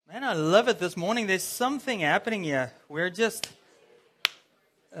I love it this morning. There's something happening here. There's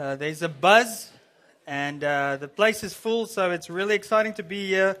a buzz, and the place is full, so it's really exciting to be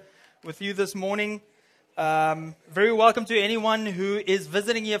here with you this morning. Very welcome to anyone who is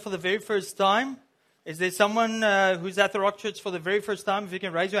visiting here for the very first time. Is there someone who's at the Rock Church for the very first time? If you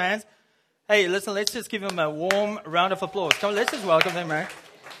can raise your hands. Hey, listen, let's just give them a warm round of applause. Come on, let's just welcome them, man.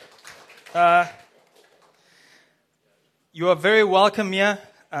 You are very welcome here.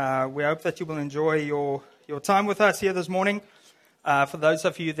 We hope that you will enjoy your time with us here this morning. For those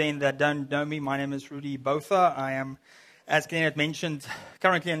of you then that don't know me, my name is Rudi. I am, as Glenn had mentioned,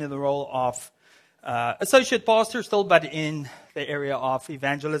 currently in the role of associate pastor still, but in the area of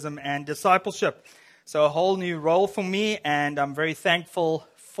evangelism and discipleship. So a whole new role for me, and I'm very thankful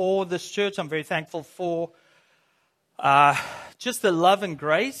for this church. I'm very thankful for just the love and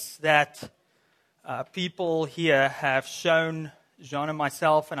grace that people here have shown Jean and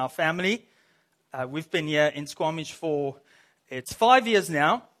myself and our family. We've been here in Squamish for, it's 5 years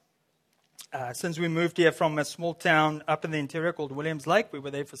now, since we moved here from a small town up in the interior called Williams Lake. We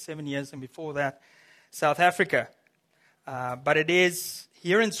were there for 7 years, and before that, South Africa. But it is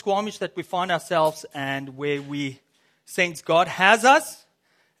here in Squamish that we find ourselves, and where we sense God has us,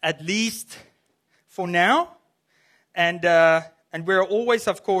 at least for now. And we're always,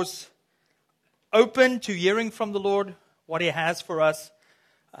 of course, open to hearing from the Lord what He has for us,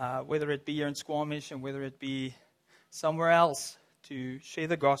 whether it be here in Squamish and whether it be somewhere else, to share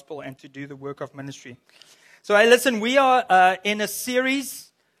the gospel and to do the work of ministry. So, hey, listen, we are in a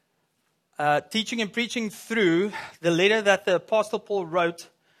series teaching and preaching through the letter that the Apostle Paul wrote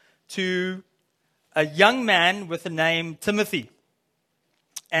to a young man with the name Timothy.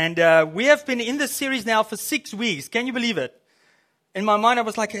 And we have been in this series now for 6 weeks. Can you believe it? In my mind, I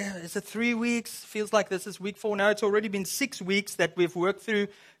was like, is it 3 weeks? Feels like this is week 4. No, it's already been 6 weeks that we've worked through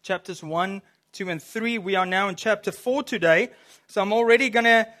chapters 1, 2, and 3. We are now in chapter 4 today. So I'm already going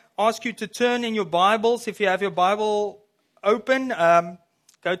to ask you to turn in your Bibles. If you have your Bible open,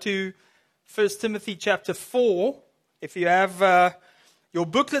 go to 1 Timothy chapter 4. If you have your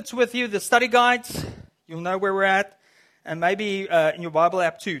booklets with you, the study guides, you'll know where we're at. And maybe in your Bible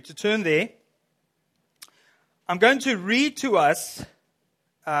app too, to turn there. I'm going to read to us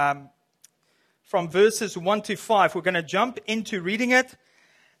from verses 1 to 5. We're going to jump into reading it,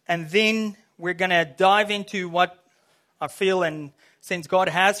 and then we're going to dive into what I feel and sense God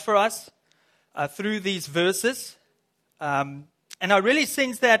has for us through these verses. And I really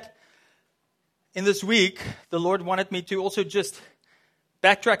sense that in this week, the Lord wanted me to also just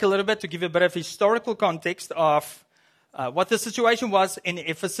backtrack a little bit to give you a bit of historical context of what the situation was in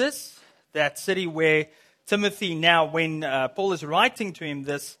Ephesus, that city where Timothy, now when Paul is writing to him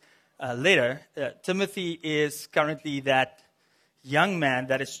this letter, Timothy is currently that young man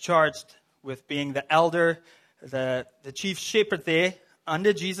that is charged with being the elder, the chief shepherd there,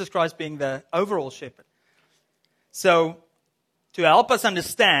 under Jesus Christ being the overall shepherd. So, to help us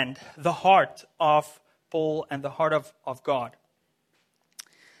understand the heart of Paul and the heart of God.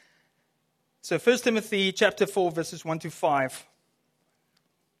 So 1 Timothy chapter 4, verses 1 to 5.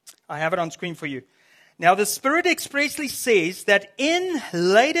 I have it on screen for you. Now the Spirit expressly says that in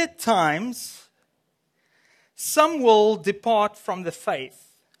later times, some will depart from the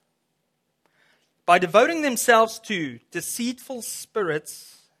faith by devoting themselves to deceitful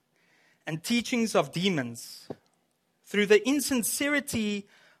spirits and teachings of demons, through the insincerity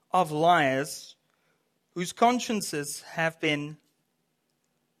of liars whose consciences have been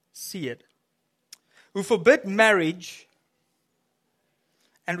seared, who forbid marriage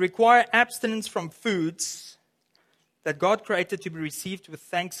and require abstinence from foods that God created to be received with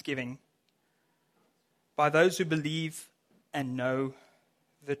thanksgiving by those who believe and know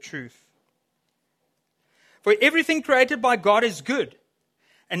the truth. For everything created by God is good,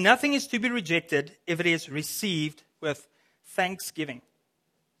 and nothing is to be rejected if it is received with thanksgiving.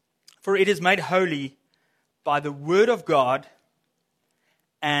 For it is made holy by the word of God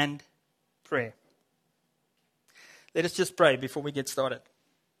and prayer. Let us just pray before we get started.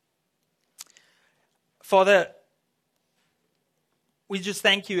 Father, we just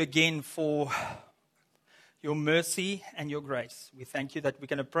thank you again for your mercy and your grace. We thank you that we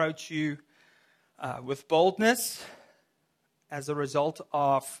can approach you with boldness as a result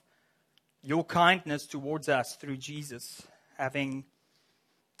of your kindness towards us through Jesus, having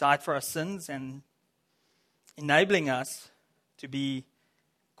died for our sins and enabling us to be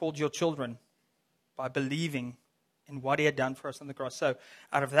called your children by believing in what He had done for us on the cross. So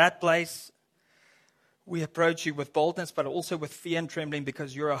out of that place, we approach you with boldness, but also with fear and trembling,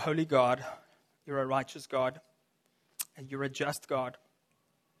 because you're a holy God, you're a righteous God, and you're a just God.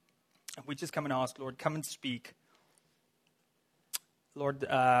 And we just come and ask, Lord, come and speak. Lord,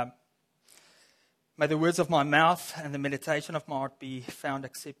 may the words of my mouth and the meditation of my heart be found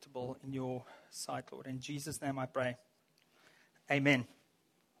acceptable in your sight, Lord. In Jesus' name I pray. Amen.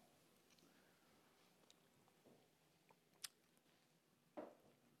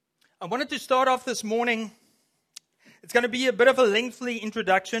 I wanted to start off this morning. It's going to be a bit of a lengthy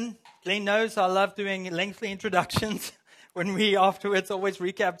introduction. Glenn knows I love doing lengthy introductions when we afterwards always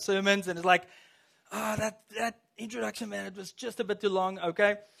recap sermons. And it's like, that introduction, man, it was just a bit too long.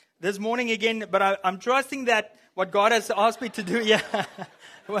 Okay. This morning again, but I'm trusting that what God has asked me to do,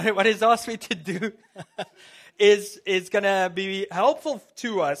 what He's asked me to do is going to be helpful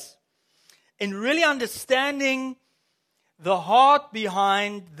to us in really understanding the heart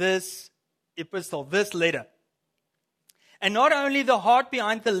behind this epistle, this letter. And not only the heart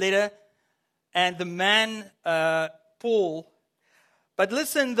behind the letter and the man, Paul, but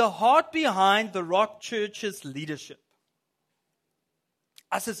listen, the heart behind the Rock Church's leadership.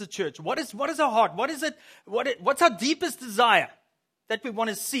 Us as a church. What is our heart? What is it? What's our deepest desire that we want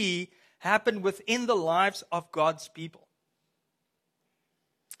to see happen within the lives of God's people?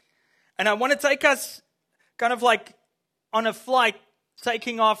 And I want to take us kind of like on a flight,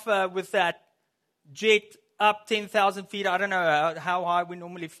 taking off with that jet up 10,000 feet. I don't know how high we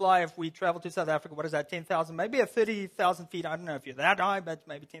normally fly if we travel to South Africa. What is that, 10,000? Maybe a 30,000 feet. I don't know if you're that high, but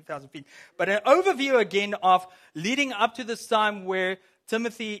maybe 10,000 feet. But an overview again of leading up to this time where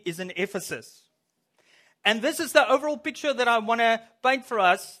Timothy is in Ephesus. And this is the overall picture that I want to paint for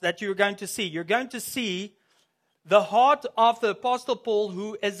us that you're going to see. You're going to see the heart of the Apostle Paul,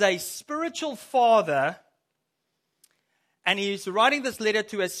 who is a spiritual father, and he's writing this letter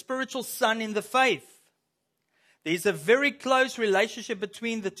to a spiritual son in the faith. There's a very close relationship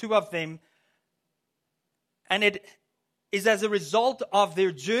between the two of them. And it is as a result of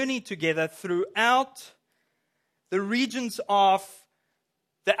their journey together throughout the regions of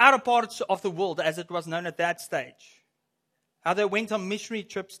the outer parts of the world, as it was known at that stage. How they went on missionary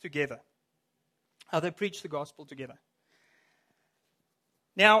trips together. How they preached the gospel together.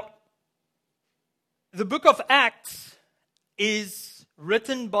 Now, the book of Acts is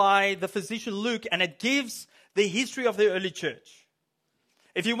written by the physician Luke, and it gives the history of the early church.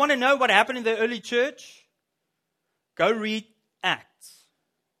 If you want to know what happened in the early church, go read Acts.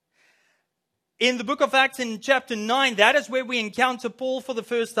 In the book of Acts in chapter 9, that is where we encounter Paul for the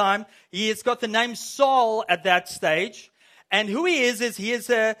first time. He has got the name Saul at that stage. And who he is he is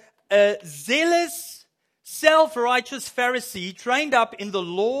a zealous, self-righteous Pharisee trained up in the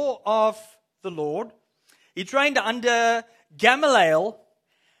law of the Lord. He trained under Gamaliel.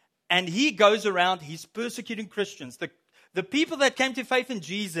 And he goes around, he's persecuting Christians. The people that came to faith in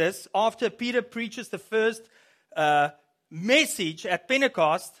Jesus after Peter preaches the first message at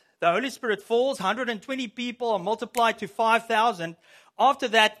Pentecost, the Holy Spirit falls, 120 people are multiplied to 5,000. After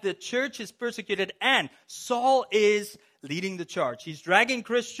that, the church is persecuted, and Saul is leading the charge. He's dragging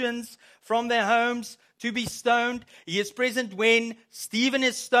Christians from their homes to be stoned. He is present when Stephen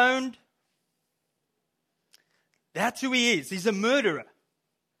is stoned. That's who he is. He's a murderer.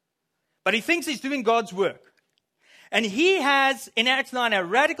 But he thinks he's doing God's work. And he has, in Acts 9, a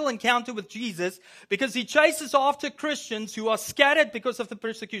radical encounter with Jesus because he chases after Christians who are scattered because of the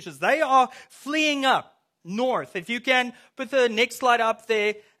persecutions. They are fleeing up north. If you can put the next slide up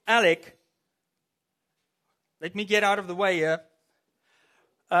there, Alec. Let me get out of the way here.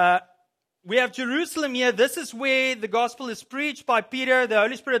 We have Jerusalem here. This is where the gospel is preached by Peter. The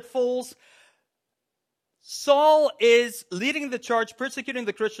Holy Spirit falls. Saul is leading the charge, persecuting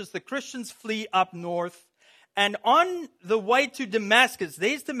the Christians. The Christians flee up north. And on the way to Damascus,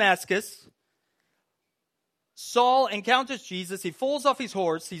 there's Damascus. Saul encounters Jesus. He falls off his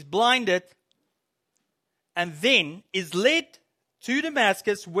horse. He's blinded. And then is led to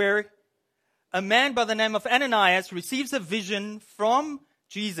Damascus, where a man by the name of Ananias receives a vision from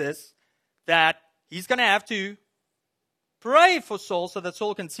Jesus that he's going to have to pray for Saul so that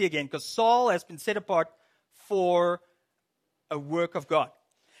Saul can see again, because Saul has been set apart for a work of God.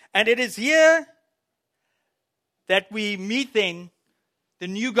 And it is here that we meet then the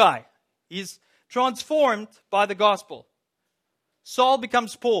new guy. He's transformed by the gospel. Saul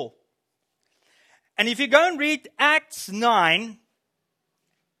becomes Paul. And if you go and read Acts 9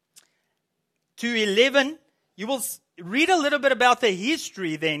 to 11, you will read a little bit about the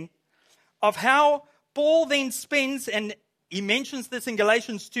history then of how Paul then spends, and he mentions this in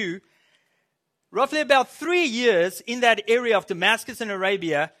Galatians 2, roughly about 3 years in that area of Damascus and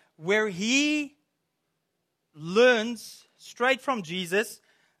Arabia, where he learns straight from Jesus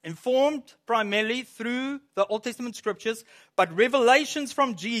informed primarily through the Old Testament scriptures, but revelations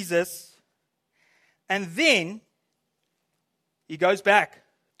from Jesus. And then he goes back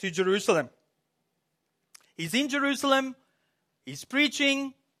to Jerusalem. He's in Jerusalem, he's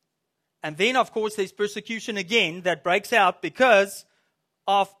preaching, and then, of course, there's persecution again that breaks out because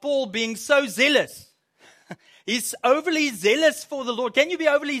of Paul being so zealous. He's overly zealous for the Lord. Can you be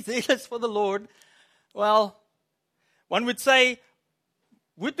overly zealous for the Lord? Well, one would say,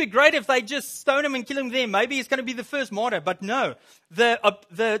 would be great if they just stone him and kill him there. Maybe he's going to be the first martyr. But no,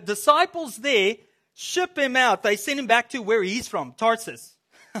 the disciples there ship him out. They send him back to where he's from, Tarsus.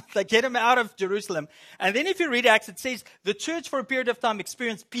 They get him out of Jerusalem. And then if you read Acts, it says the church for a period of time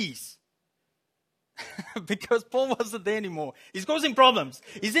experienced peace. Because Paul wasn't there anymore. He's causing problems.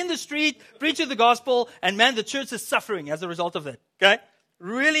 He's in the street, preaching the gospel, and man, the church is suffering as a result of it. Okay?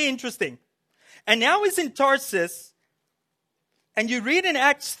 Really interesting. And now he's in Tarsus, and you read in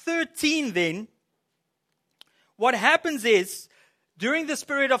Acts 13 then, what happens is, during this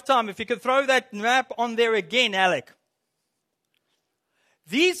period of time, if you could throw that map on there again, Alec,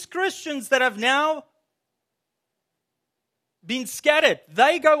 these Christians that have now been scattered,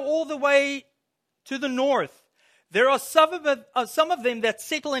 they go all the way to the north. There are some of them that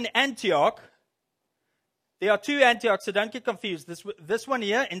settle in Antioch. There are two Antiochs, so don't get confused. This one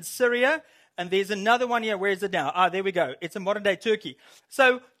here in Syria, and there's another one here. Where is it now? There we go. It's in modern-day Turkey.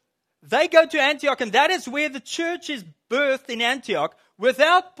 So they go to Antioch, and that is where the church is birthed in Antioch.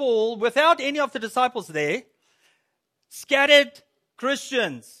 Without Paul, without any of the disciples there, scattered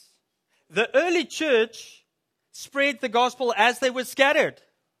Christians. The early church spread the gospel as they were scattered.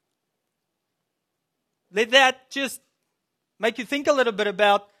 Let that just make you think a little bit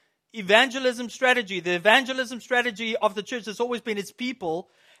about evangelism strategy. The evangelism strategy of the church has always been its people.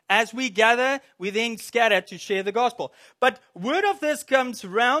 As we gather, we then scatter to share the gospel. But word of this comes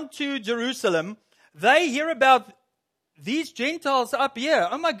round to Jerusalem. They hear about these Gentiles up here.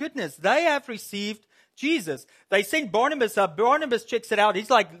 Oh my goodness, they have received Jesus. They send Barnabas up. Barnabas checks it out. He's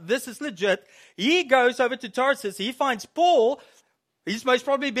like, this is legit. He goes over to Tarsus. He finds Paul. He's most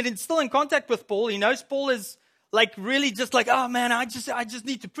probably been still in contact with Paul. He knows Paul is like really just like, oh man, I just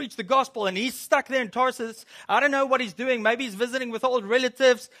need to preach the gospel. And he's stuck there in Tarsus. I don't know what he's doing. Maybe he's visiting with old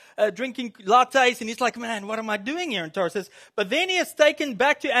relatives, drinking lattes. And he's like, man, what am I doing here in Tarsus? But then he is taken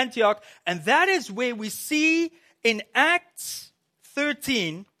back to Antioch. And that is where we see in Acts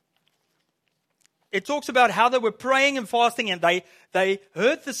 13, it talks about how they were praying and fasting. And they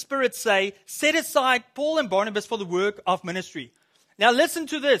heard the Spirit say, set aside Paul and Barnabas for the work of ministry. Now listen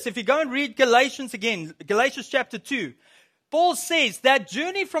to this. If you go and read Galatians again, Galatians chapter 2, Paul says that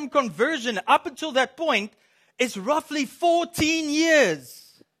journey from conversion up until that point is roughly 14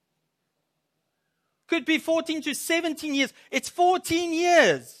 years. Could be 14 to 17 years. It's 14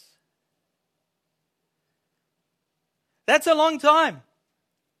 years. That's a long time.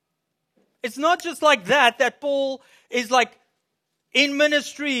 It's not just like that Paul is like in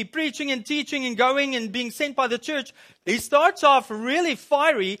ministry, preaching and teaching and going and being sent by the church. He starts off really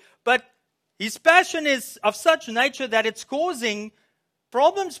fiery, but his passion is of such nature that it's causing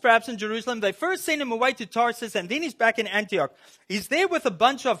problems perhaps in Jerusalem. They first send him away to Tarsus, and then he's back in Antioch. He's there with a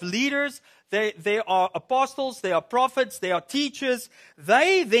bunch of leaders. They are apostles, they are prophets, they are teachers.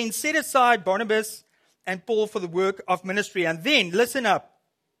 They then set aside Barnabas and Paul for the work of ministry. And then, listen up,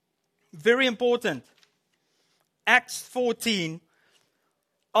 very important, Acts 14,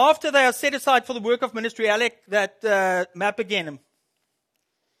 after they are set aside for the work of ministry, Alec, that map again.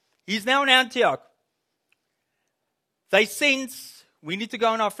 He's now in Antioch. They sense we need to go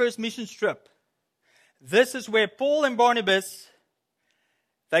on our first mission trip. This is where Paul and Barnabas,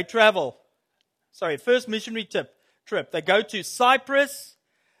 they travel. First missionary trip. They go to Cyprus.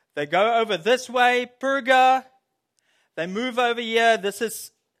 They go over this way, Perga. They move over here. This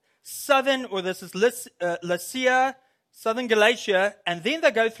is Lycia, southern Galatia, and then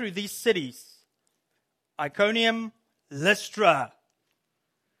they go through these cities. Iconium, Lystra.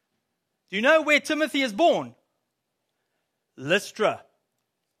 Do you know where Timothy is born? Lystra.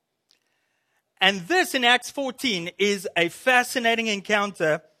 And this in Acts 14 is a fascinating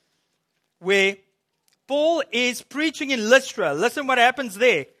encounter where Paul is preaching in Lystra. Listen what happens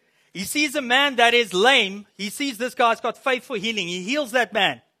there. He sees a man that is lame. He sees this guy's got faith for healing. He heals that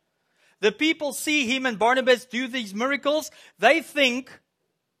man. The people see him and Barnabas do these miracles. They think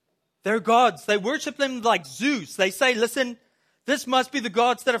they're gods. They worship them like Zeus. They say, listen, this must be the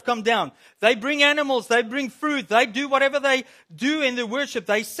gods that have come down. They bring animals. They bring fruit. They do whatever they do in their worship.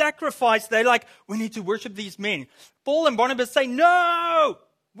 They sacrifice. They're like, we need to worship these men. Paul and Barnabas say, no,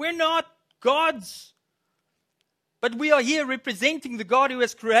 we're not gods. But we are here representing the God who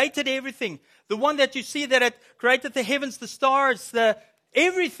has created everything. The one that you see that had created the heavens, the stars,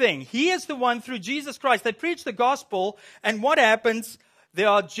 everything. He is the one through Jesus Christ. They preach the gospel, and what happens? There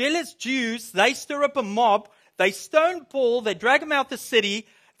are jealous Jews. They stir up a mob. They stone Paul. They drag him out the city.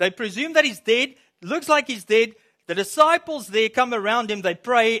 They presume that he's dead. Looks like he's dead. The disciples there come around him. They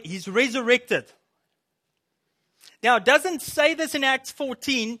pray. He's resurrected. Now, it doesn't say this in Acts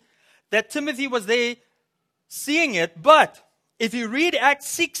 14 that Timothy was there seeing it, but if you read Acts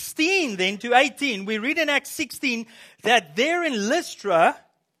 16 then to 18, we read in Acts 16 that there in Lystra,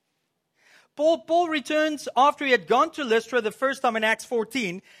 Paul returns after he had gone to Lystra the first time in Acts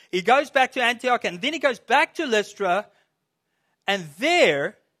 14. He goes back to Antioch, and then he goes back to Lystra, and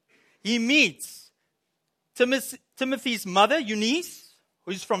there he meets Timothy's mother, Eunice,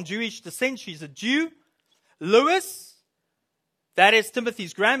 who's from Jewish descent. She's a Jew. Lois, that is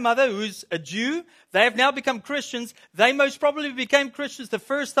Timothy's grandmother, who's a Jew. They have now become Christians. They most probably became Christians the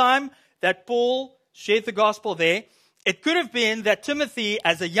first time that Paul shared the gospel there. It could have been that Timothy,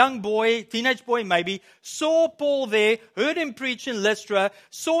 as a young boy, teenage boy maybe, saw Paul there, heard him preach in Lystra,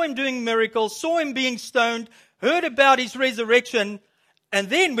 saw him doing miracles, saw him being stoned, heard about his resurrection. And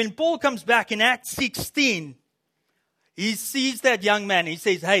then when Paul comes back in Acts 16, he sees that young man. He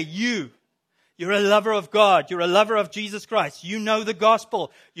says, hey, you're a lover of God. You're a lover of Jesus Christ. You know the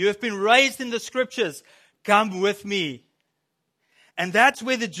gospel. You have been raised in the scriptures. Come with me. And that's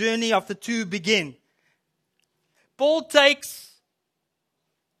where the journey of the two begin. Paul takes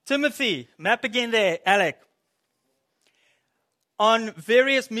Timothy, map again there, Alec, on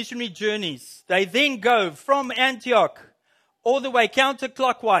various missionary journeys. They then go from Antioch all the way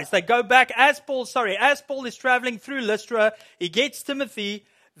counterclockwise. They go back as Paul is traveling through Lystra. He gets Timothy.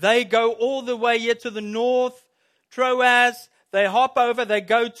 They go all the way here to the north, Troas. They hop over. They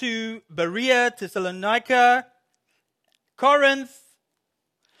go to Berea, Thessalonica, Corinth.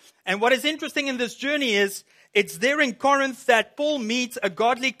 And what is interesting in this journey is it's there in Corinth that Paul meets a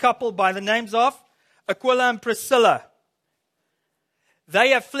godly couple by the names of Aquila and Priscilla.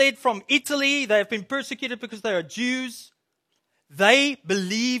 They have fled from Italy. They have been persecuted because they are Jews. They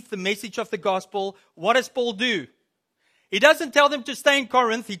believe the message of the gospel. What does Paul do? He doesn't tell them to stay in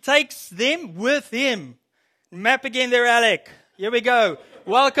Corinth. He takes them with him. Map again there, Alec. Here we go.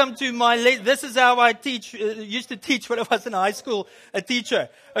 Welcome to this is how I used to teach when I was in high school, a teacher.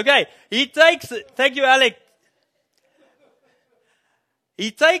 Okay. Thank you, Alec.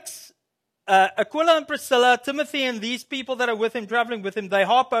 He takes Aquila and Priscilla, Timothy, and these people that are with him, traveling with him. They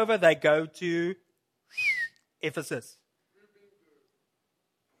hop over. They go to Ephesus.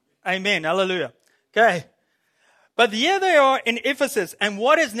 Amen. Hallelujah. Okay. But here they are in Ephesus, and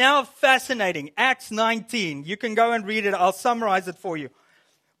what is now fascinating, Acts 19, you can go and read it, I'll summarize it for you.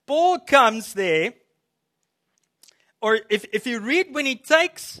 Paul comes there, or if you read when he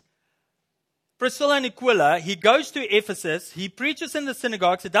takes Priscilla and Aquila, he goes to Ephesus, he preaches in the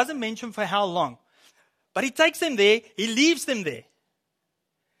synagogues, it doesn't mention for how long, but he takes them there, he leaves them there.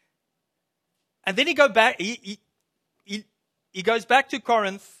 And then he goes back to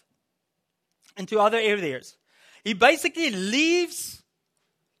Corinth and to other areas. He basically leaves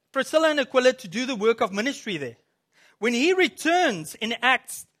Priscilla and Aquila to do the work of ministry there. When he returns in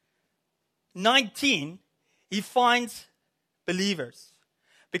Acts 19, he finds believers.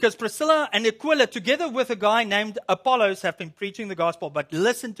 Because Priscilla and Aquila, together with a guy named Apollos, have been preaching the gospel. But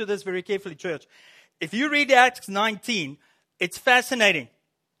listen to this very carefully, church. If you read Acts 19, it's fascinating.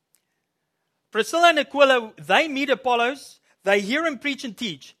 Priscilla and Aquila, they meet Apollos. They hear him preach and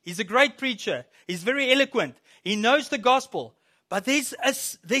teach. He's a great preacher. He's very eloquent. He knows the gospel, but there's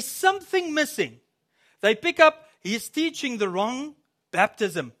something missing. They pick up, he is teaching the wrong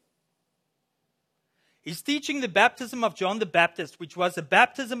baptism. He's teaching the baptism of John the Baptist, which was a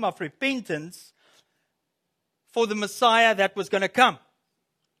baptism of repentance for the Messiah that was going to come.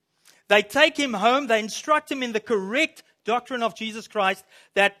 They take him home, they instruct him in the correct doctrine of Jesus Christ,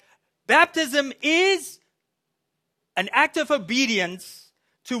 that baptism is an act of obedience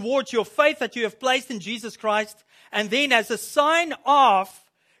towards your faith that you have placed in Jesus Christ. And then as a sign of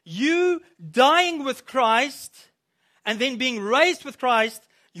you dying with Christ and then being raised with Christ,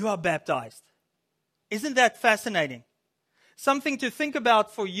 you are baptized. Isn't that fascinating? Something to think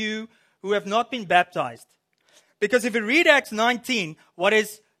about for you who have not been baptized. Because if you read Acts 19, what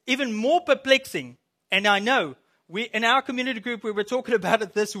is even more perplexing, and I know, in our community group, we were talking about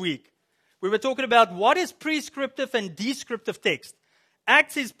it this week. We were talking about what is prescriptive and descriptive text.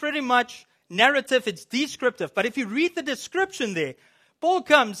 Acts is pretty much narrative, it's descriptive. But if you read the description there, Paul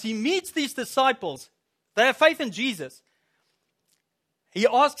comes, he meets these disciples. They have faith in Jesus. He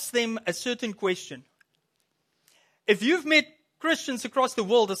asks them a certain question. if you've met Christians across the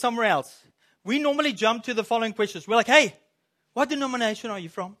world or somewhere else, we normally jump to the following questions. We're like, hey, what denomination are you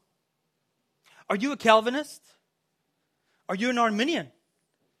from? Are you a Calvinist? Are you an Arminian?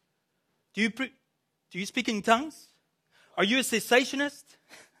 Do you speak in tongues? Are you a cessationist?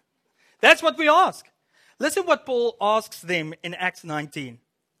 That's what we ask. Listen what Paul asks them in Acts 19.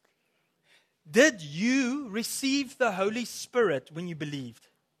 Did you receive the Holy Spirit when you believed?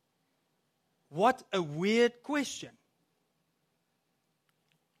 What a weird question.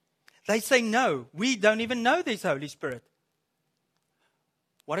 They say no, we don't even know there's Holy Spirit.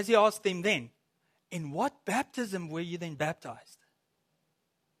 What does he ask them then? In what baptism were you then baptized?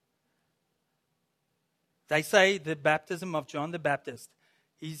 They say the baptism of John the Baptist.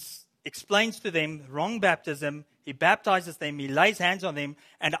 He explains to them wrong baptism. He baptizes them. He lays hands on them.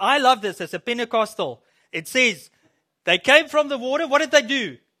 And I love this as a Pentecostal. It says, they came from the water. What did they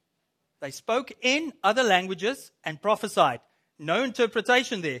do? They spoke in other languages and prophesied. No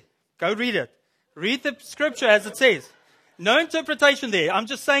interpretation there. Go read it. Read the scripture as it says. No interpretation there. I'm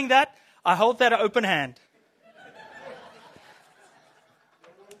just saying that. I hold that an open hand.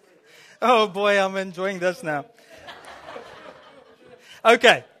 Oh boy, I'm enjoying this now.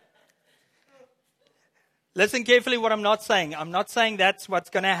 Okay. Listen carefully what I'm not saying. I'm not saying that's what's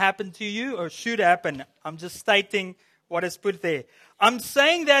going to happen to you or should happen. I'm just stating what is put there. I'm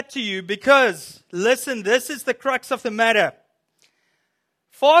saying that to you because, listen, this is the crux of the matter.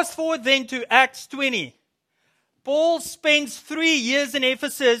 Fast forward then to Acts 20. Paul spends 3 years in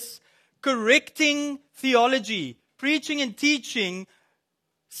Ephesus correcting theology, preaching and teaching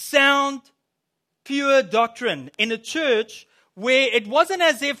sound, pure doctrine in a church where it wasn't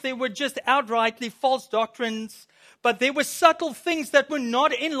as if they were just outrightly false doctrines, but there were subtle things that were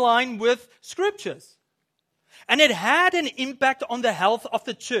not in line with scriptures. And it had an impact on the health of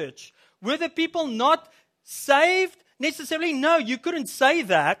the church. Were the people not saved necessarily? No, you couldn't say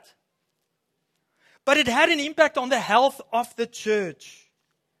that. But it had an impact on the health of the church.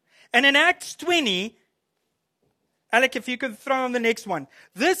 And in Acts 20, Alec, if you could throw on the next one.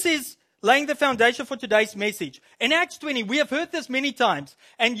 This is laying the foundation for today's message. In Acts 20, we have heard this many times.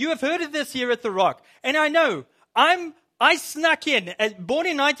 And you have heard of this here at The Rock. And I know, I snuck in, born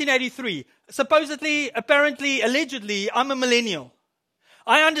in 1983. Supposedly, apparently, allegedly, I'm a millennial.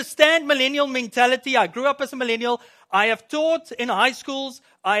 I understand millennial mentality. I grew up as a millennial. I have taught in high schools.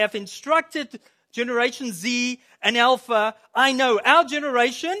 I have instructed Generation Z and Alpha. I know our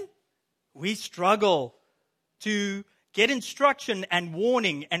generation, we struggle to get instruction and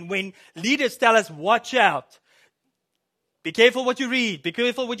warning. And when leaders tell us, watch out, be careful what you read, be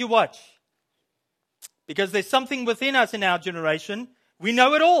careful what you watch. Because there's something within us in our generation. We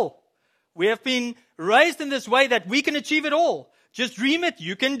know it all. We have been raised in this way that we can achieve it all. Just dream it.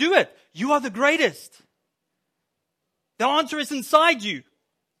 You can do it. You are the greatest. The answer is inside you.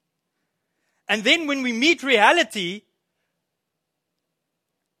 And then when we meet reality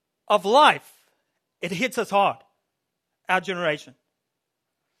of life, it hits us hard. Our generation.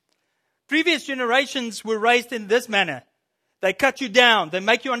 Previous generations were raised in this manner. They cut you down. They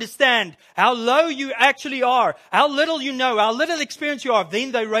make you understand how low you actually are, how little you know, how little experience you have.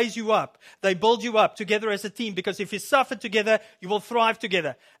 Then they raise you up. They build you up together as a team, because if you suffer together, you will thrive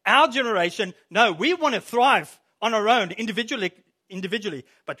together. Our generation, no, we want to thrive on our own individually,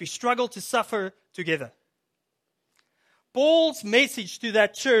 but we struggle to suffer together. Paul's message to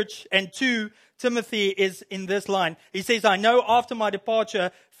that church and to Timothy is in this line. He says, I know after my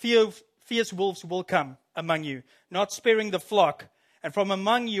departure, fierce wolves will come among you, not sparing the flock. And from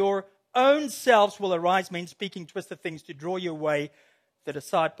among your own selves will arise men speaking twisted things to draw you away, the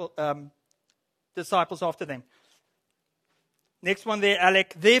disciples after them. Next one there,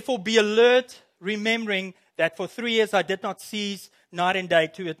 Alec. Therefore be alert, remembering that for 3 years I did not cease night and day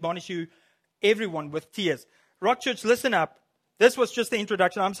to admonish you, everyone, with tears. Rock Church, listen up. This was just the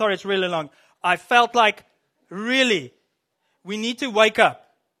introduction. I'm sorry, it's really long. I felt like, really, we need to wake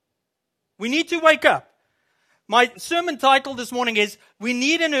up. We need to wake up. My sermon title this morning is, we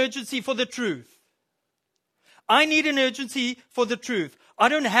need an urgency for the truth. I need an urgency for the truth. I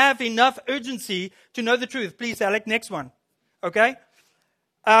don't have enough urgency to know the truth. Please, Alec, next one. Okay?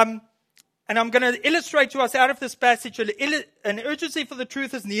 And I'm going to illustrate to us out of this passage, an urgency for the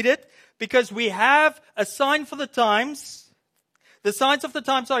truth is needed because we have a sign for the times. The signs of the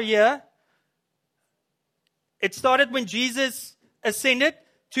times are here. It started when Jesus ascended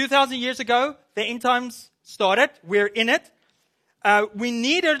 2,000 years ago. The end times started. We're in it. We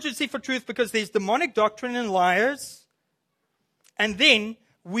need urgency for truth because there's demonic doctrine and liars. And then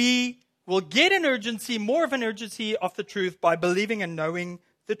we will get an urgency, more of an urgency of the truth by believing and knowing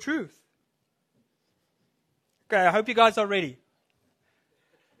the truth. Okay, I hope you guys are ready.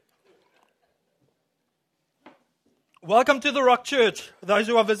 Welcome to the Rock Church, those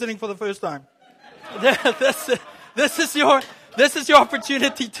who are visiting for the first time. This is your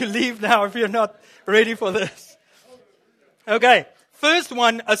opportunity to leave now if you're not ready for this. Okay, first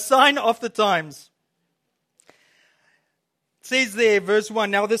one, a sign of the times. It says there, verse 1,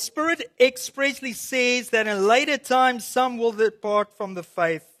 now the Spirit expressly says that in later times some will depart from the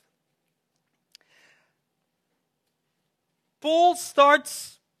faith. Paul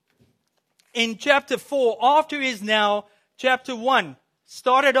starts in chapter 4, after he's now chapter 1,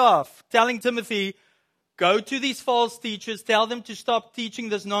 started off telling Timothy, go to these false teachers, tell them to stop teaching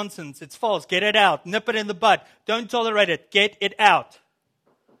this nonsense. It's false. Get it out. Nip it in the bud. Don't tolerate it. Get it out.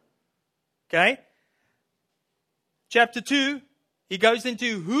 Okay? Chapter 2, he goes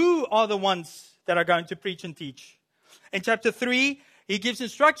into who are the ones that are going to preach and teach. In chapter 3, he gives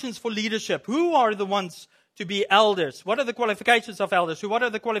instructions for leadership. Who are the ones to be elders? What are the qualifications of elders? What are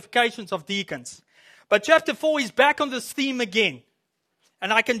the qualifications of deacons? But chapter 4 is back on this theme again.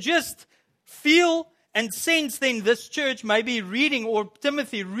 And I can just feel and sense then this church may be reading, or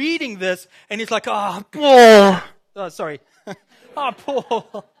Timothy reading this, and he's like, Paul. Oh, sorry.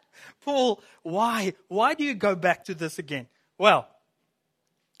 Paul. Paul, why? Why do you go back to this again? Well,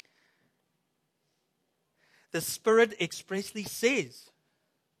 the Spirit expressly says.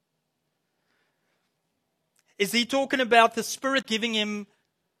 Is he talking about the Spirit giving him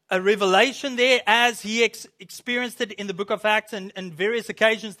a revelation there as he experienced it in the book of Acts and various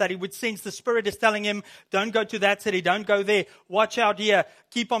occasions that he would sense the Spirit is telling him, don't go to that city, don't go there, watch out here,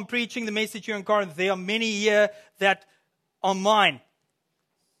 keep on preaching the message here in Corinth. There are many here that are mine.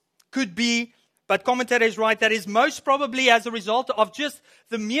 Could be, but commentators write that is most probably as a result of just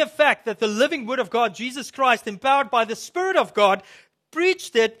the mere fact that the living Word of God, Jesus Christ, empowered by the Spirit of God,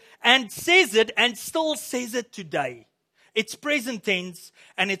 preached it and says it and still says it today. It's present tense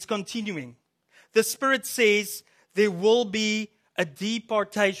and it's continuing. The Spirit says there will be a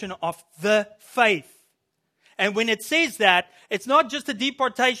departation of the faith. And when it says that, it's not just a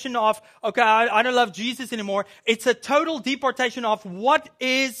departation of, okay, I don't love Jesus anymore. It's a total departation of what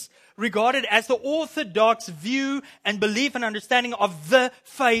is regarded as the orthodox view and belief and understanding of the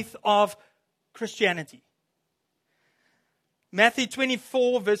faith of Christianity. Matthew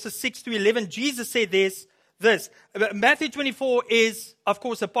 24, verses 6 to 11, Jesus said this. Matthew 24 is, of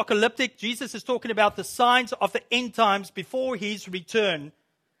course, apocalyptic. Jesus is talking about the signs of the end times before his return.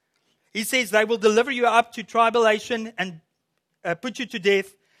 He says, they will deliver you up to tribulation and put you to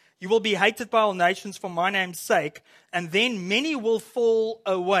death. You will be hated by all nations for my name's sake. And then many will fall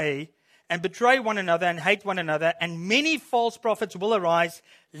away and betray one another and hate one another. And many false prophets will arise,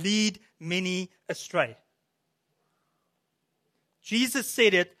 lead many astray. Jesus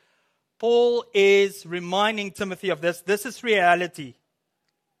said it. Paul is reminding Timothy of this. This is reality.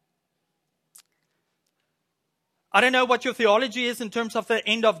 I don't know what your theology is in terms of the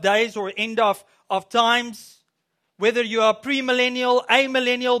end of days or end of times. Whether you are premillennial,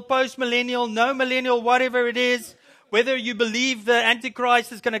 amillennial, postmillennial, no millennial, whatever it is. Whether you believe the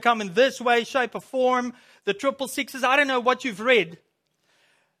Antichrist is going to come in this way, shape, or form. The 666s, I don't know what you've read.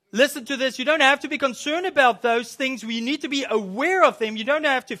 Listen to this. You don't have to be concerned about those things. We need to be aware of them. You don't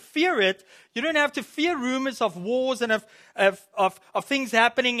have to fear it. You don't have to fear rumors of wars and of things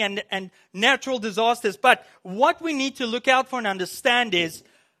happening and natural disasters. But what we need to look out for and understand is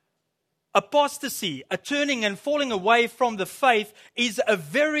apostasy, a turning and falling away from the faith, is a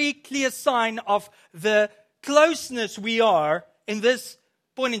very clear sign of the closeness we are in this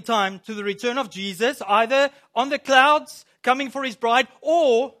point in time to the return of Jesus, either on the clouds coming for his bride,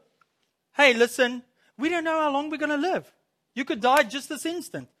 or hey, listen, we don't know how long we're going to live. You could die just this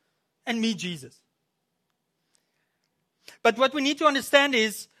instant and meet Jesus. But what we need to understand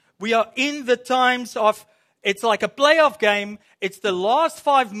is we are in the times of, it's like a playoff game. It's the last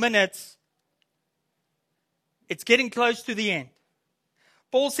 5 minutes. It's getting close to the end.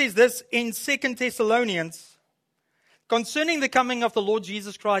 Paul says this in 2 Thessalonians. Concerning the coming of the Lord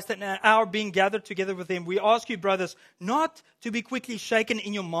Jesus Christ and our being gathered together with him, we ask you, brothers, not to be quickly shaken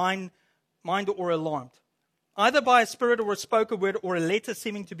in your mind or alarmed, either by a spirit or a spoken word or a letter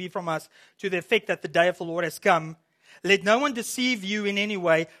seeming to be from us, to the effect that the day of the Lord has come. Let no one deceive you in any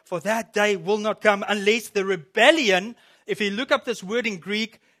way, for that day will not come unless the rebellion, if you look up this word in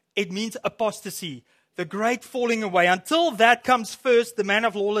Greek, it means apostasy, the great falling away. Until that comes first, the man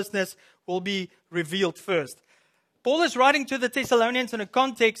of lawlessness will be revealed first. Paul is writing to the Thessalonians in a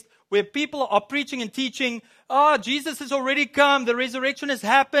context where people are preaching and teaching, Jesus has already come, the resurrection has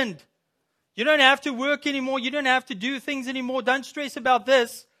happened. You don't have to work anymore, you don't have to do things anymore, don't stress about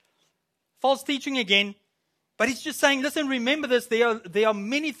this. False teaching again. But he's just saying, listen, remember this, there are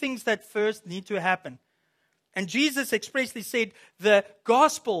many things that first need to happen. And Jesus expressly said the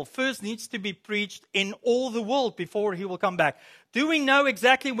gospel first needs to be preached in all the world before he will come back. Do we know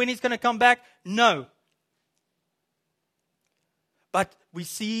exactly when he's going to come back? No. But we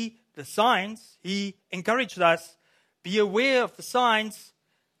see the signs. He encouraged us, be aware of the signs.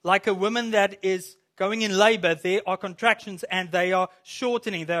 Like a woman that is going in labor, there are contractions and they are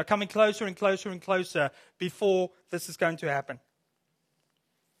shortening. They are coming closer and closer and closer before this is going to happen.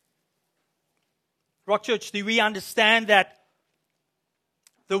 Rock Church, do we understand that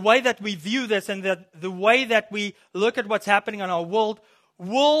the way that we view this and the way that we look at what's happening in our world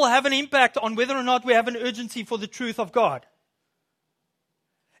will have an impact on whether or not we have an urgency for the truth of God?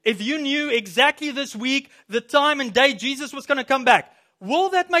 If you knew exactly this week, the time and day Jesus was going to come back, will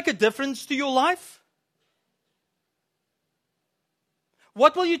that make a difference to your life?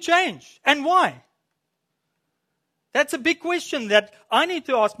 What will you change and why? That's a big question that I need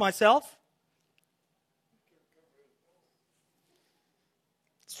to ask myself.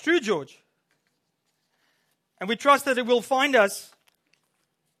 It's true, George. And we trust that it will find us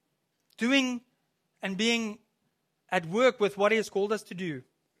doing and being at work with what He has called us to do.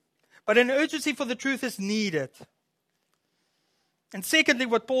 But an urgency for the truth is needed. And secondly,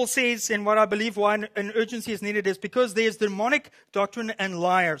 what Paul says, and what I believe why an urgency is needed, is because there's demonic doctrine and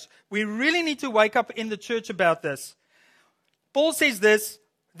liars. We really need to wake up in the church about this. Paul says this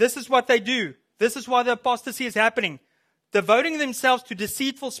is what they do. This is why the apostasy is happening. Devoting themselves to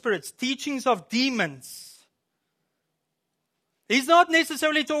deceitful spirits, teachings of demons. He's not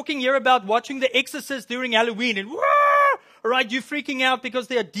necessarily talking here about watching The Exorcist during Halloween and all right, you're freaking out because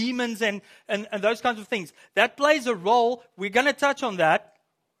there are demons and those kinds of things. That plays a role. We're going to touch on that.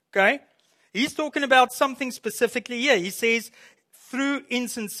 Okay? He's talking about something specifically here. He says, through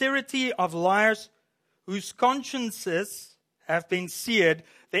insincerity of liars whose consciences have been seared.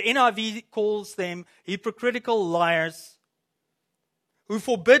 The NIV calls them hypocritical liars who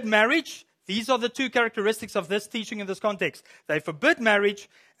forbid marriage. These are the two characteristics of this teaching in this context. They forbid marriage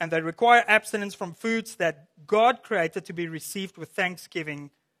and they require abstinence from foods that God created to be received with thanksgiving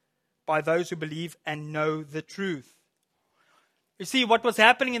by those who believe and know the truth. You see, what was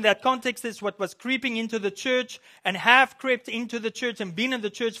happening in that context is what was creeping into the church and have crept into the church and been in the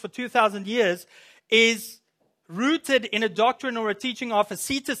church for 2,000 years is rooted in a doctrine or a teaching of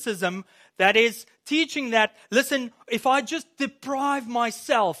asceticism that is teaching that, listen, if I just deprive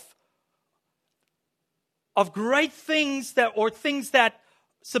myself of great things or things that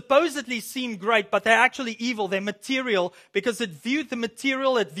supposedly seem great, but they're actually evil, they're material, because it viewed the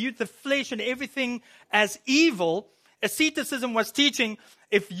material, it viewed the flesh and everything as evil. Asceticism was teaching,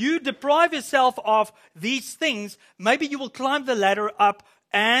 if you deprive yourself of these things, maybe you will climb the ladder up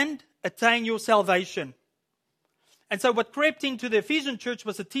and attain your salvation. And so what crept into the Ephesian church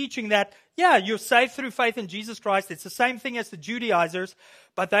was a teaching that, yeah, you're saved through faith in Jesus Christ. It's the same thing as the Judaizers,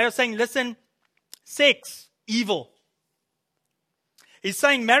 but they are saying, listen, sex, evil. He's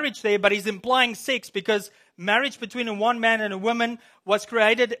saying marriage there, but he's implying sex because marriage between a one man and a woman was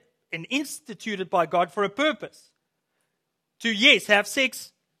created and instituted by God for a purpose. To, yes, have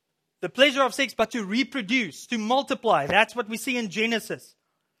sex, the pleasure of sex, but to reproduce, to multiply. That's what we see in Genesis.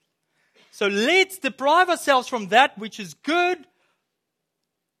 So let's deprive ourselves from that which is good,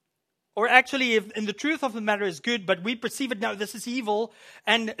 or actually, if in the truth of the matter is good, but we perceive it, no, this is evil.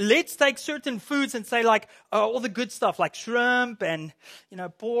 And let's take certain foods and say like, all the good stuff, like shrimp and,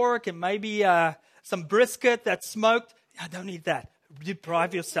 pork and maybe some brisket that's smoked. I don't eat that.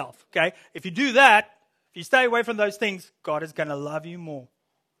 Deprive yourself, okay? If you do that, if you stay away from those things, God is going to love you more.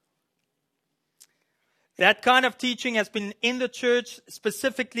 That kind of teaching has been in the church,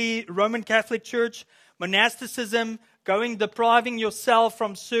 specifically Roman Catholic Church, monasticism, depriving yourself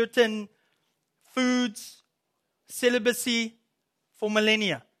from certain foods, celibacy for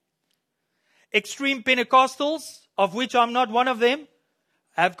millennia. Extreme Pentecostals, of which I'm not one of them,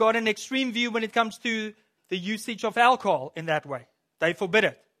 have got an extreme view when it comes to the usage of alcohol in that way. They forbid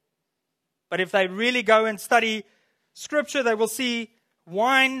it. But if they really go and study Scripture, they will see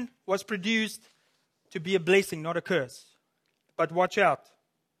wine was produced to be a blessing, not a curse. But watch out.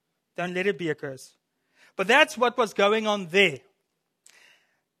 Don't let it be a curse. But that's what was going on there.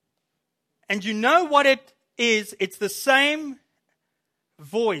 And you know what it is? It's the same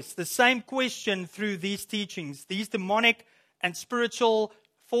voice, the same question through these teachings. These demonic and spiritual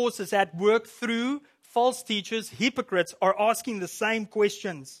forces at work through false teachers, hypocrites, are asking the same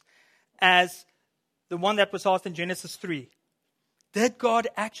questions as the one that was asked in Genesis 3. Did God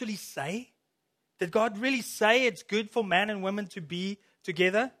actually say? Did God really say it's good for man and woman to be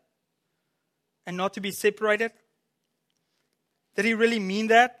together? and not to be separated? Did he really mean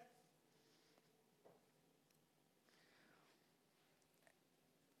that?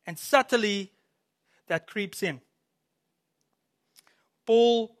 And subtly, that creeps in.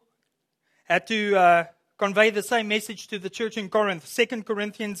 Paul had to convey the same message to the church in Corinth. 2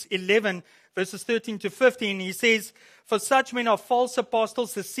 Corinthians 11, verses 13 to 15, he says, "For such men are false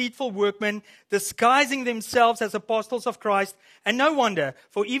apostles, deceitful workmen, disguising themselves as apostles of Christ. And no wonder,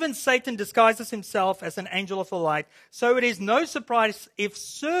 for even Satan disguises himself as an angel of the light. So it is no surprise if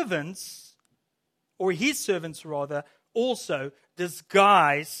servants, or his servants rather, also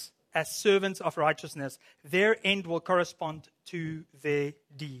disguise as servants of righteousness. Their end will correspond to their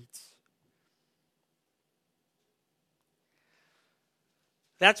deeds."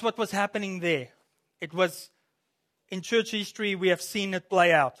 That's what was happening there. It was, in church history, we have seen it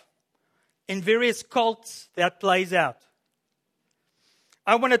play out. In various cults, that plays out.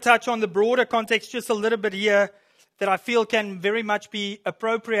 I want to touch on the broader context just a little bit here that I feel can very much be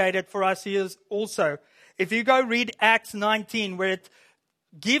appropriated for us here also. If you go read Acts 19, where it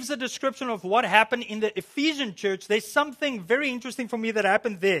gives a description of what happened in the Ephesian church, there's something very interesting for me that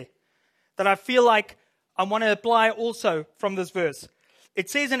happened there that I feel like I want to apply also from this verse. It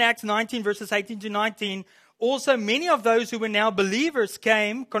says in Acts 19, verses 18 to 19, "Also many of those who were now believers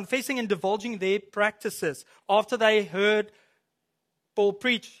came, confessing and divulging their practices after they heard Paul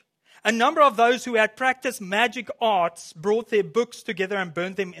preach. A number of those who had practiced magic arts brought their books together and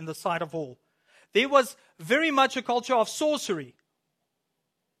burned them in the sight of all." There was very much a culture of sorcery.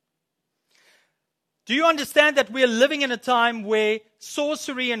 Do you understand that we are living in a time where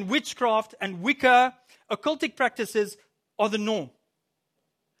sorcery and witchcraft and Wicca, occultic practices, are the norm?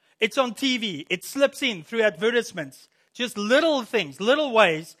 It's on TV. It slips in through advertisements. Just little things, little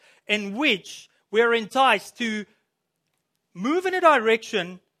ways in which we're enticed to move in a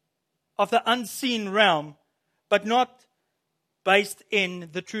direction of the unseen realm, but not based in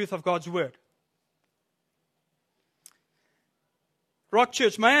the truth of God's Word. Rock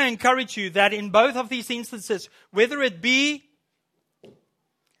Church, may I encourage you that in both of these instances, whether it be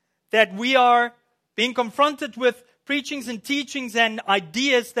that we are being confronted with preachings and teachings and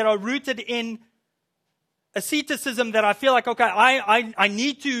ideas that are rooted in asceticism that I feel like, okay, I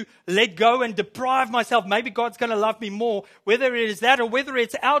need to let go and deprive myself. Maybe God's going to love me more. Whether it is that or whether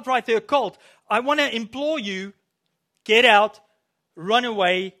it's outright the occult, I want to implore you, get out, run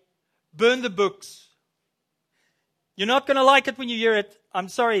away, burn the books. You're not going to like it when you hear it. I'm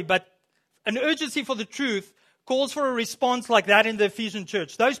sorry, but an urgency for the truth calls for a response like that in the Ephesian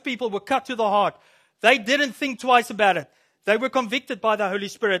church. Those people were cut to the heart. They didn't think twice about it. They were convicted by the Holy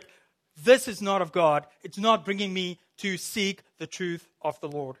Spirit. This is not of God. It's not bringing me to seek the truth of the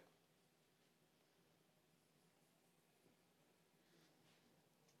Lord.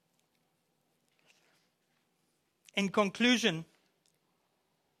 In conclusion,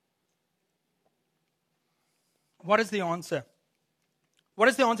 what is the answer? What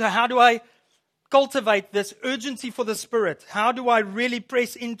is the answer? How do I cultivate this urgency for the Spirit? How do I really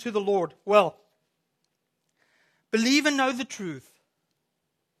press into the Lord? Well, believe and know the truth.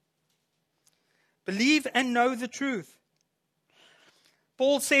 Believe and know the truth.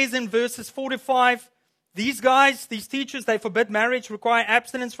 Paul says in verses 4 to 5, these guys, these teachers, they forbid marriage, require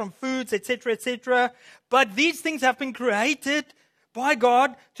abstinence from foods, etc., etc. But these things have been created by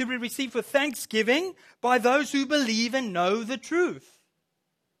God to be received with thanksgiving by those who believe and know the truth.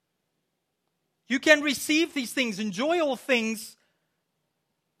 You can receive these things, enjoy all things,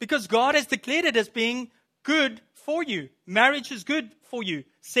 because God has declared it as being good for you. Marriage is good for you.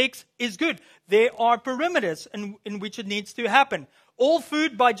 Sex is good. There are perimeters in which it needs to happen. All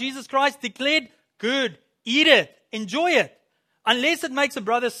food by Jesus Christ declared good. Eat it. Enjoy it. Unless it makes a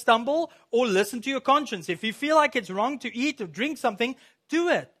brother stumble or listen to your conscience. If you feel like it's wrong to eat or drink something, do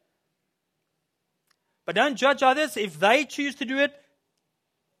it. But don't judge others if they choose to do it.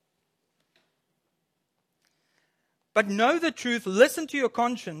 But know the truth. Listen to your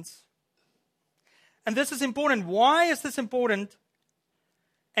conscience. And this is important. Why is this important?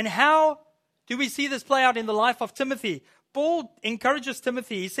 And how do we see this play out in the life of Timothy? Paul encourages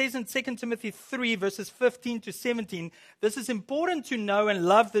Timothy. He says in 2 Timothy 3, verses 15 to 17, this is important to know and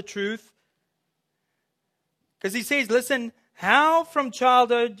love the truth. Because he says, listen, how from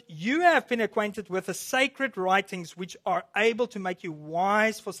childhood you have been acquainted with the sacred writings which are able to make you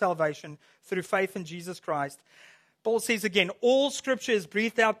wise for salvation through faith in Jesus Christ. Paul says again, all scripture is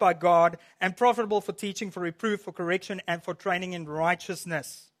breathed out by God and profitable for teaching, for reproof, for correction, and for training in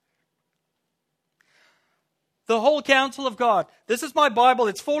righteousness. The whole counsel of God. This is my Bible.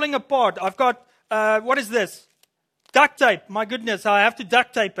 It's falling apart. I've got, what is this? Duct tape. My goodness, I have to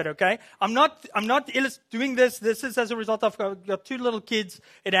duct tape it, okay? I'm not doing this. This is as a result of I've got two little kids.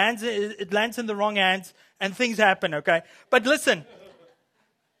 It lands in the wrong hands and things happen, okay? But listen,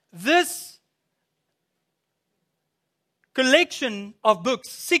 this collection of books,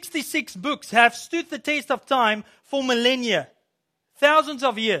 66 books, have stood the test of time for millennia, thousands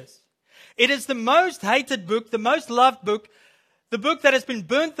of years. It is the most hated book, the most loved book, the book that has been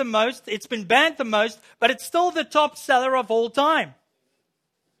burnt the most, it's been banned the most, but it's still the top seller of all time.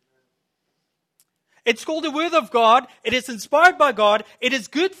 It's called the Word of God. It is inspired by God. It is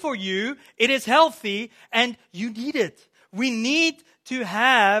good for you. It is healthy, and you need it. We need to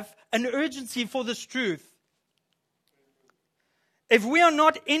have an urgency for this truth. If we are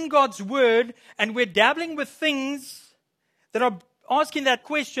not in God's Word and we're dabbling with things that are asking that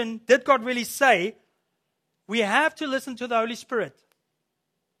question, did God really say? We have to listen to the Holy Spirit.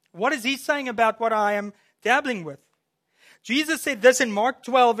 What is He saying about what I am dabbling with? Jesus said this in Mark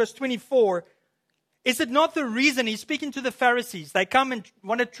 12, verse 24. Is it not the reason, He's speaking to the Pharisees, they come and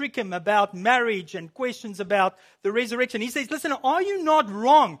want to trick Him about marriage and questions about the resurrection. He says, listen, are you not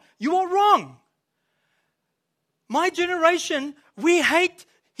wrong? You are wrong. My generation, we hate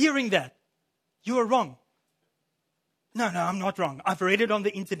hearing that. You are wrong. No, I'm not wrong. I've read it on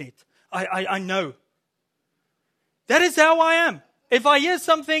the internet. I know. That is how I am. If I hear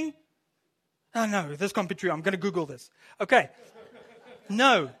something, oh no, this can't be true. I'm going to Google this. Okay.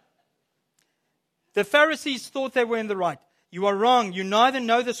 No. The Pharisees thought they were in the right. You are wrong. You neither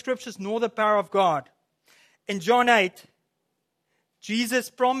know the Scriptures nor the power of God. In John 8, Jesus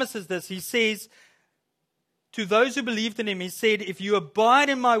promises this. He says, to those who believed in Him, He said, if you abide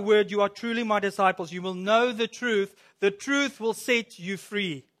in my word, you are truly my disciples. You will know the truth. The truth will set you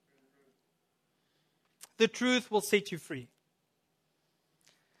free. The truth will set you free.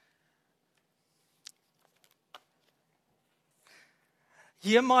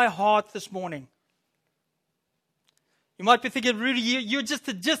 Hear my heart this morning. You might be thinking, Rudi, you're just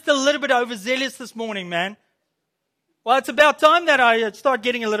a little bit overzealous this morning, man. Well, it's about time that I start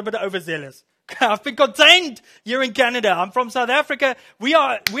getting a little bit overzealous. I've been contained here in Canada. I'm from South Africa. We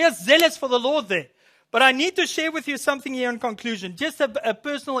are zealous for the Lord there. But I need to share with you something here in conclusion. Just a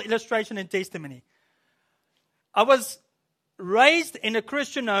personal illustration and testimony. I was raised in a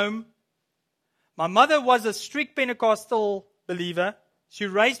Christian home. My mother was a strict Pentecostal believer. She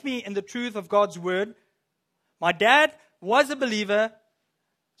raised me in the truth of God's Word. My dad was a believer,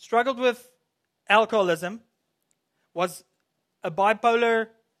 struggled with alcoholism, was a bipolar,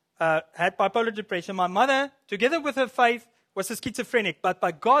 had bipolar depression. My mother, together with her faith, was a schizophrenic. But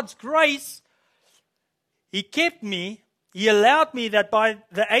by God's grace, He kept me. He allowed me that by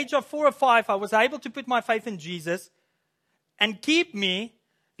the age of 4 or 5, I was able to put my faith in Jesus and keep me,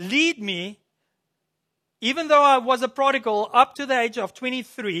 lead me. Even though I was a prodigal up to the age of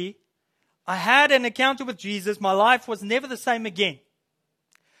 23, I had an encounter with Jesus. My life was never the same again.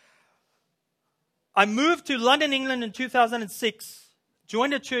 I moved to London, England in 2006,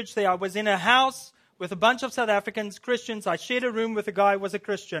 joined a church there. I was in a house with a bunch of South Africans, Christians. I shared a room with a guy who was a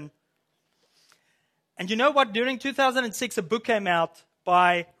Christian. And you know what? During 2006, a book came out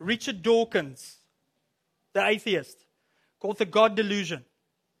by Richard Dawkins, the atheist, called The God Delusion.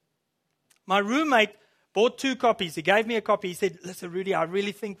 My roommate bought 2 copies. He gave me a copy. He said, listen, Rudi, I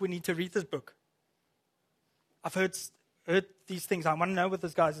really think we need to read this book. I've heard these things. I want to know what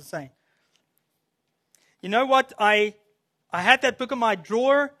this guy is saying. You know what? I had that book in my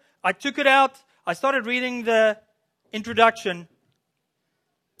drawer. I took it out. I started reading the introduction.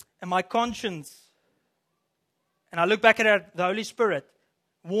 And my conscience, and I look back at it, the Holy Spirit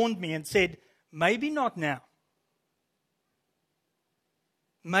warned me and said, maybe not now.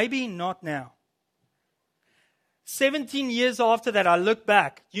 Maybe not now. 17 years after that, I look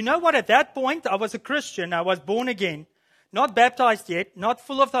back. You know what? At that point, I was a Christian. I was born again. Not baptized yet. Not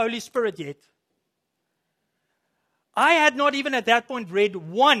full of the Holy Spirit yet. I had not even at that point read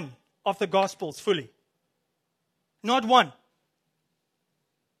one of the Gospels fully. Not one.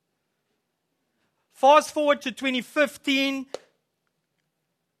 Fast forward to 2015.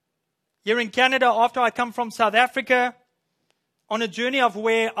 Here in Canada, after I come from South Africa, on a journey of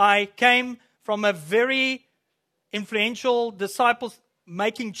where I came from a very influential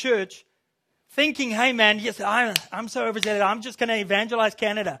disciples-making church, thinking, hey man, yes, I'm so overzealous, I'm just going to evangelize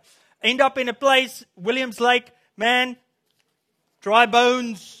Canada. End up in a place, Williams Lake, man, dry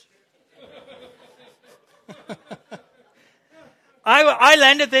bones. I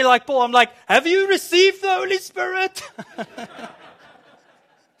landed there like Paul. I'm like, have you received the Holy Spirit?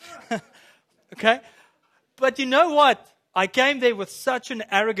 Okay? But you know what? I came there with such an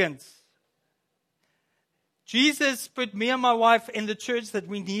arrogance. Jesus put me and my wife in the church that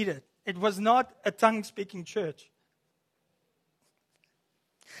we needed. It was not a tongue-speaking church.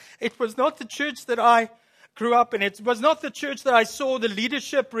 It was not the church that I grew up in. It was not the church that I saw the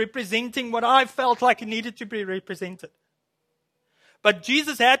leadership representing what I felt like it needed to be represented. But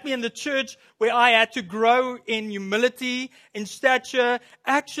Jesus had me in the church where I had to grow in humility, in stature,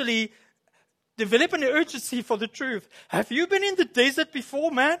 actually develop an urgency for the truth. Have you been in the desert before,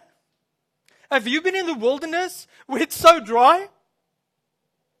 man? Have you been in the wilderness where it's so dry?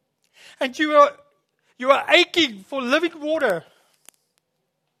 And you are aching for living water.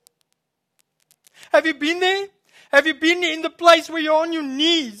 Have you been there? Have you been in the place where you're on your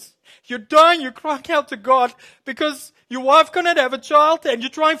knees? You're dying, you're crying out to God because your wife cannot have a child and you're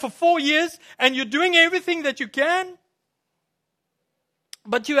trying for 4 years and you're doing everything that you can.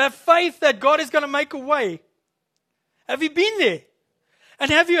 But you have faith that God is going to make a way. Have you been there? And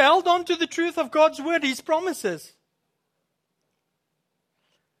have you held on to the truth of God's word, His promises?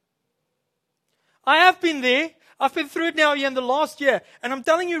 I have been there. I've been through it now in the last year. And I'm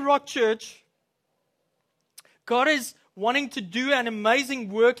telling you, Rock Church, God is wanting to do an amazing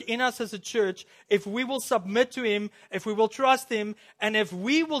work in us as a church if we will submit to Him, if we will trust Him, and if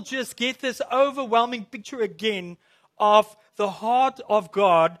we will just get this overwhelming picture again of the heart of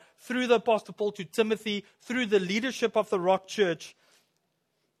God through the Apostle Paul to Timothy, through the leadership of the Rock Church.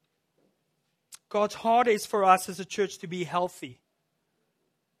 God's heart is for us as a church to be healthy,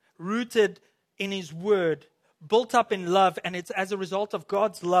 rooted in His Word, built up in love, and it's as a result of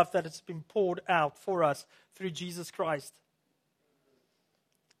God's love that it's been poured out for us through Jesus Christ.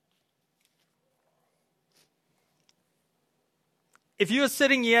 If you are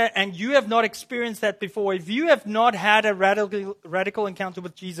sitting here and you have not experienced that before, if you have not had a radical encounter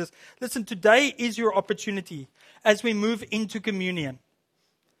with Jesus, listen, today is your opportunity as we move into communion.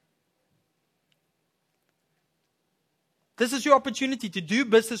 This is your opportunity to do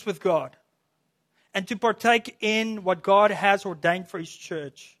business with God and to partake in what God has ordained for His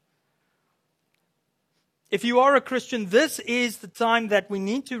church. If you are a Christian, this is the time that we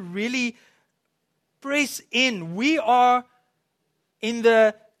need to really press in. We are in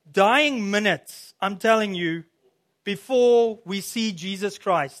the dying minutes, I'm telling you, before we see Jesus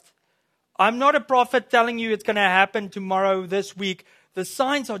Christ. I'm not a prophet telling you it's going to happen tomorrow, this week. The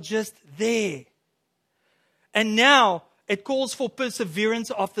signs are just there. And now, it calls for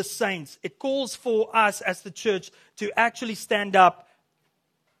perseverance of the saints. It calls for us as the church to actually stand up.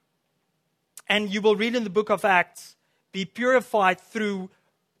 And you will read in the book of Acts, be purified through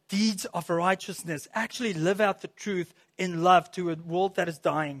deeds of righteousness. Actually live out the truth in love to a world that is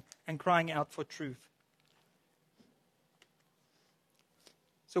dying and crying out for truth.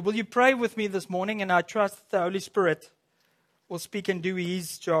 So will you pray with me this morning? And I trust the Holy Spirit will speak and do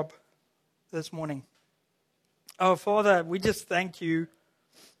His job this morning. Oh, Father, we just thank you.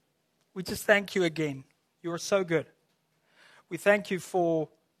 We just thank you again. You are so good. We thank you for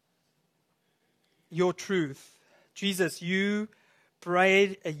your truth. Jesus, you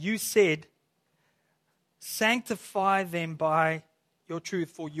prayed, you said, sanctify them by your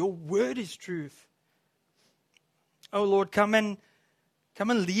truth, for your word is truth. Oh Lord, come and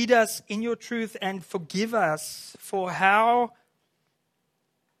lead us in your truth and forgive us for how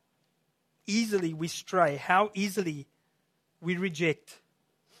easily we stray, how easily we reject,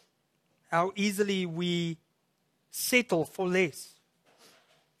 how easily we settle for less.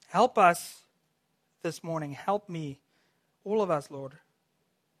 Help us this morning. Help me, all of us, Lord,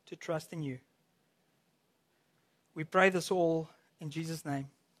 to trust in you. We pray this all in Jesus' name.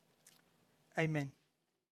 Amen.